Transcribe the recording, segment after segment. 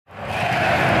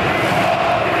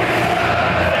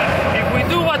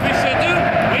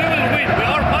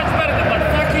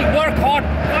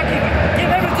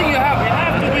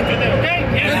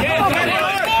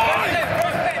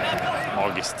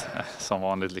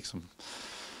liksom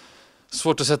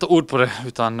svårt att sätta ord på det,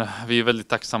 utan vi är väldigt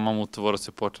tacksamma mot våra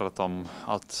supportrar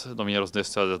att de ger oss det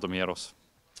stödet de ger oss.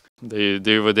 Det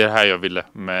är det här jag ville,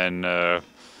 men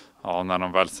ja, när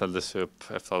de väl ställde sig upp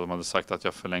efter att de hade sagt att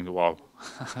jag förlängde, wow.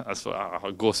 Alltså,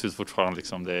 gåshud fortfarande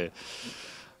liksom. Det är,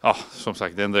 ja, som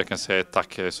sagt, det enda jag kan säga är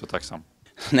tack, jag är så tacksam.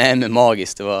 Nej, men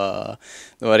magiskt. Det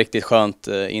var riktigt skönt.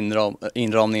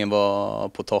 Inramningen var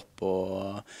på topp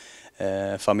och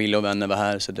familj och vänner var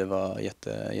här, så det var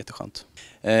jätteskönt.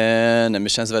 Nej, men det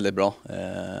känns väldigt bra.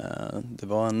 Det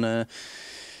var en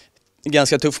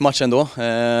ganska tuff match ändå,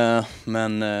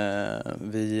 men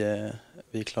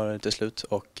vi klarade det till slut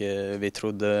och vi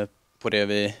trodde på det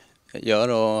vi gör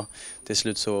och till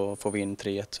slut så får vi in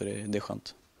 3-1, så det är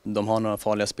skönt. De har några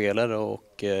farliga spelare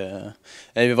och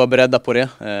vi var beredda på det.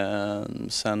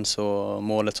 Sen så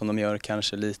målet som de gör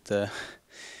kanske lite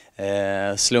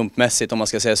slumpmässigt, om man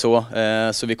ska säga så.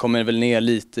 Så vi kommer väl ner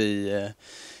lite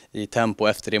i tempo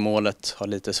efter det målet. Har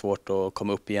lite svårt att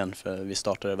komma upp igen för vi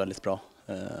startade väldigt bra.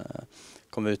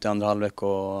 Kom ut i andra halvlek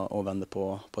och vände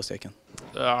på steken.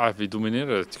 Ja, vi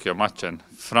dominerade tycker jag matchen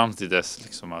fram till dess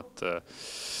liksom att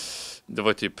det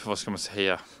var typ, vad ska man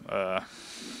säga,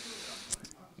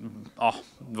 ja,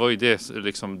 det var ju det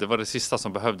liksom, det var det sista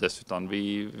som behövdes, utan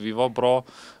vi var bra,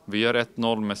 vi gör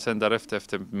 1-0, men sen därefter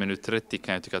efter minut 30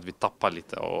 kan jag tycka att vi tappar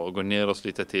lite och går ner oss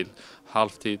lite till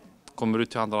halvtid, kommer ut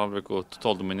till andra halvlek och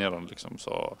totalt dominerar liksom.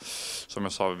 Så som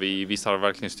jag sa, vi visar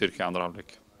verkligen styrka i andra halvlek.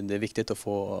 Det är viktigt att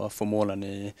få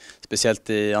målen, speciellt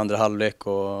i andra halvlek,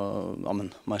 och ja,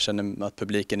 men man känner att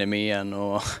publiken är med en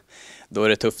och då är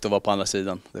det tufft att vara på andra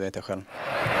sidan, det vet jag själv.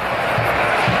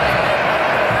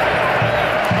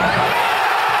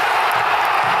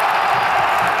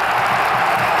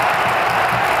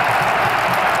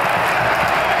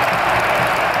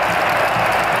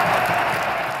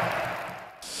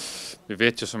 Vi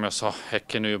vet ju, som jag sa,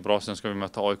 Häcken är ju bra, sen ska vi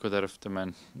möta AIK därefter,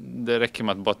 men det räcker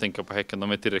med att bara tänka på Häcken,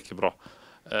 de är tillräckligt bra.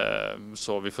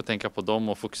 Så vi får tänka på dem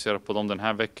och fokusera på dem den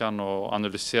här veckan och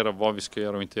analysera vad vi ska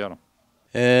göra och inte göra.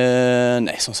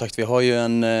 Nej, som sagt, vi har ju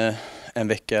en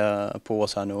vecka på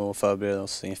oss här nu och förbereda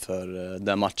oss inför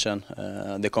den matchen.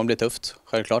 Det kommer bli tufft,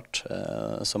 självklart,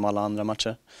 som alla andra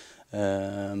matcher,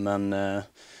 men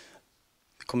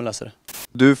vi kommer lösa det.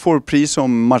 Du får pris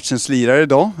som matchens lirare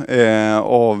idag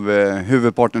av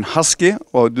huvudparten Husky,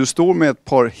 och du står med ett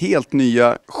par helt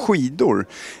nya skidor.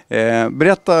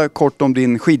 Berätta kort om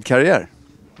din skidkarriär.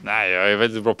 Nej, jag är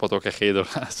väldigt bra på att åka skidor,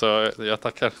 så jag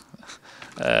tackar.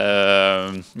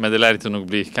 Men det lär inte nog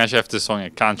bli, kanske efter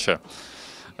säsongen, kanske.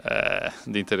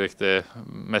 Det är inte riktigt det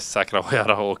mest säkra att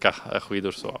göra, att åka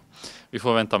skidor, så vi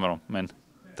får vänta med dem, men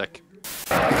tack.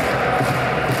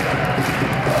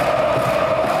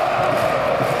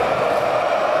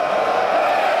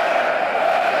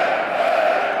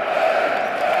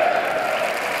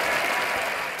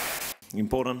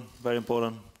 Important, very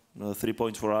important. 3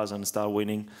 points for us and start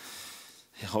winning.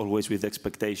 Always with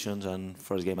expectations, and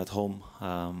first game at home.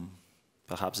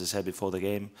 Perhaps I said before the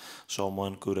game,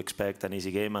 someone could expect an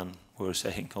easy game, and we were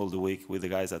saying all the week with the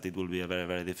guys that it will be a very,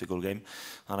 very difficult game,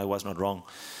 and I was not wrong.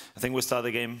 I think we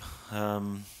started the game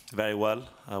very well.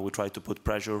 We tried to put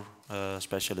pressure,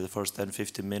 especially the first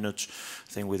 10-15 minutes.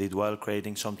 I think we did well,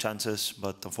 creating some chances,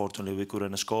 but unfortunately we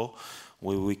couldn't score.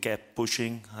 We kept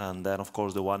pushing, and then of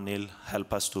course the 1-0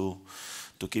 helped us to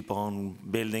keep on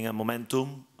building a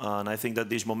momentum, and I think that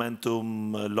this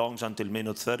momentum longs until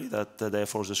minute 30 that they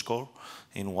forced the score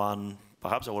in one,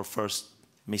 perhaps our first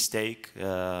mistake,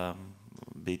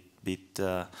 bit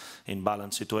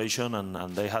imbalanced situation,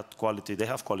 and they had quality. They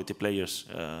have quality players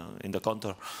in the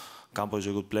counter. Campo is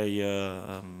a good player.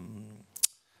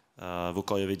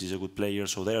 Vukojevic is a good player,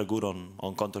 so they are good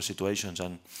on counter situations,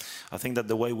 and I think that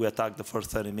the way we attacked the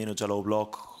first 30 minutes, a low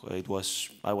block,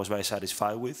 I was very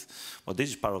satisfied with. But this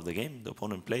is part of the game. The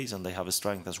opponent plays, and they have a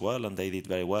strength as well, and they did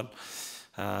very well.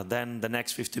 Then the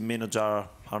next 15 minutes are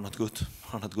not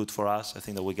good for us. I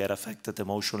think that we get affected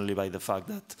emotionally by the fact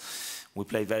that we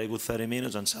played very good 30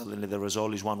 minutes and suddenly the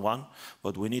result is 1-1.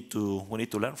 But we need to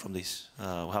learn from this.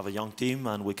 We have a young team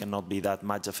and we cannot be that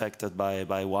much affected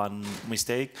by one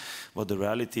mistake. But the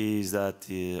reality is that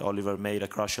Oliver made a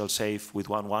crucial save with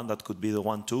 1-1 that could be the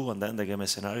 1-2, and then the game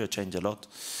scenario changed a lot.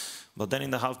 But then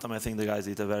in the halftime, I think the guys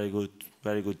did a very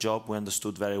good job. We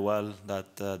understood very well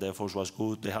that their force was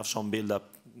good. They have some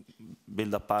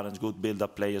build-up patterns, good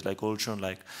build-up players like Olsson,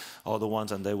 like other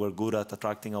ones, and they were good at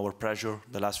attracting our pressure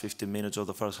the last 15 minutes of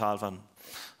the first half and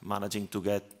managing to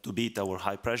beat our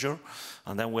high pressure.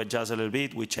 And then we adjust a little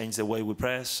bit, we changed the way we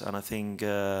press, and I think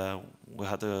we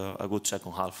had a good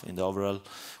second half in the overall.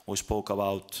 We spoke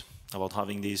about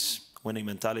having this winning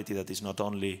mentality that is not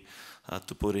only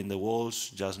to put in the walls,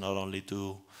 just not only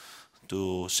to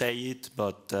say it,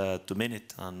 but to mean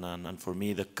it. And for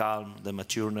me, the calm, the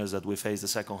matureness that we faced the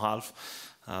second half,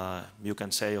 you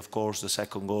can say, of course, the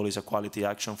second goal is a quality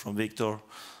action from Victor.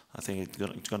 I think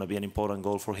it's going to be an important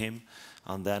goal for him.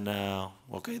 And then,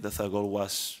 okay, the third goal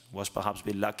was perhaps a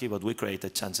bit lucky, but we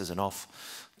created chances enough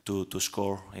to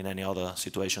score in any other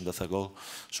situation, the third goal.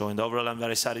 So in the overall, I'm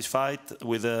very satisfied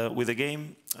with the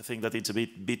game. I think that it's a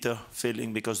bit bitter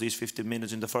feeling because these 15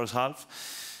 minutes in the first half.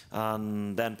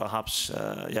 And then perhaps,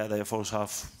 they first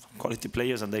have quality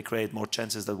players and they create more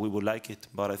chances than we would like it.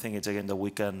 But I think it's a game that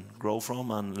we can grow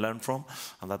from and learn from,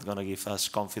 and that's going to give us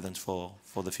confidence for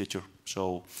the future.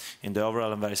 So in the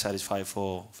overall, I'm very satisfied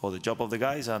for the job of the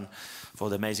guys and for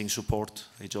the amazing support.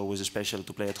 It's always special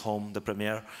to play at home, the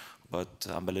premiere, but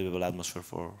unbelievable atmosphere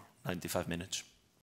for 95 minutes.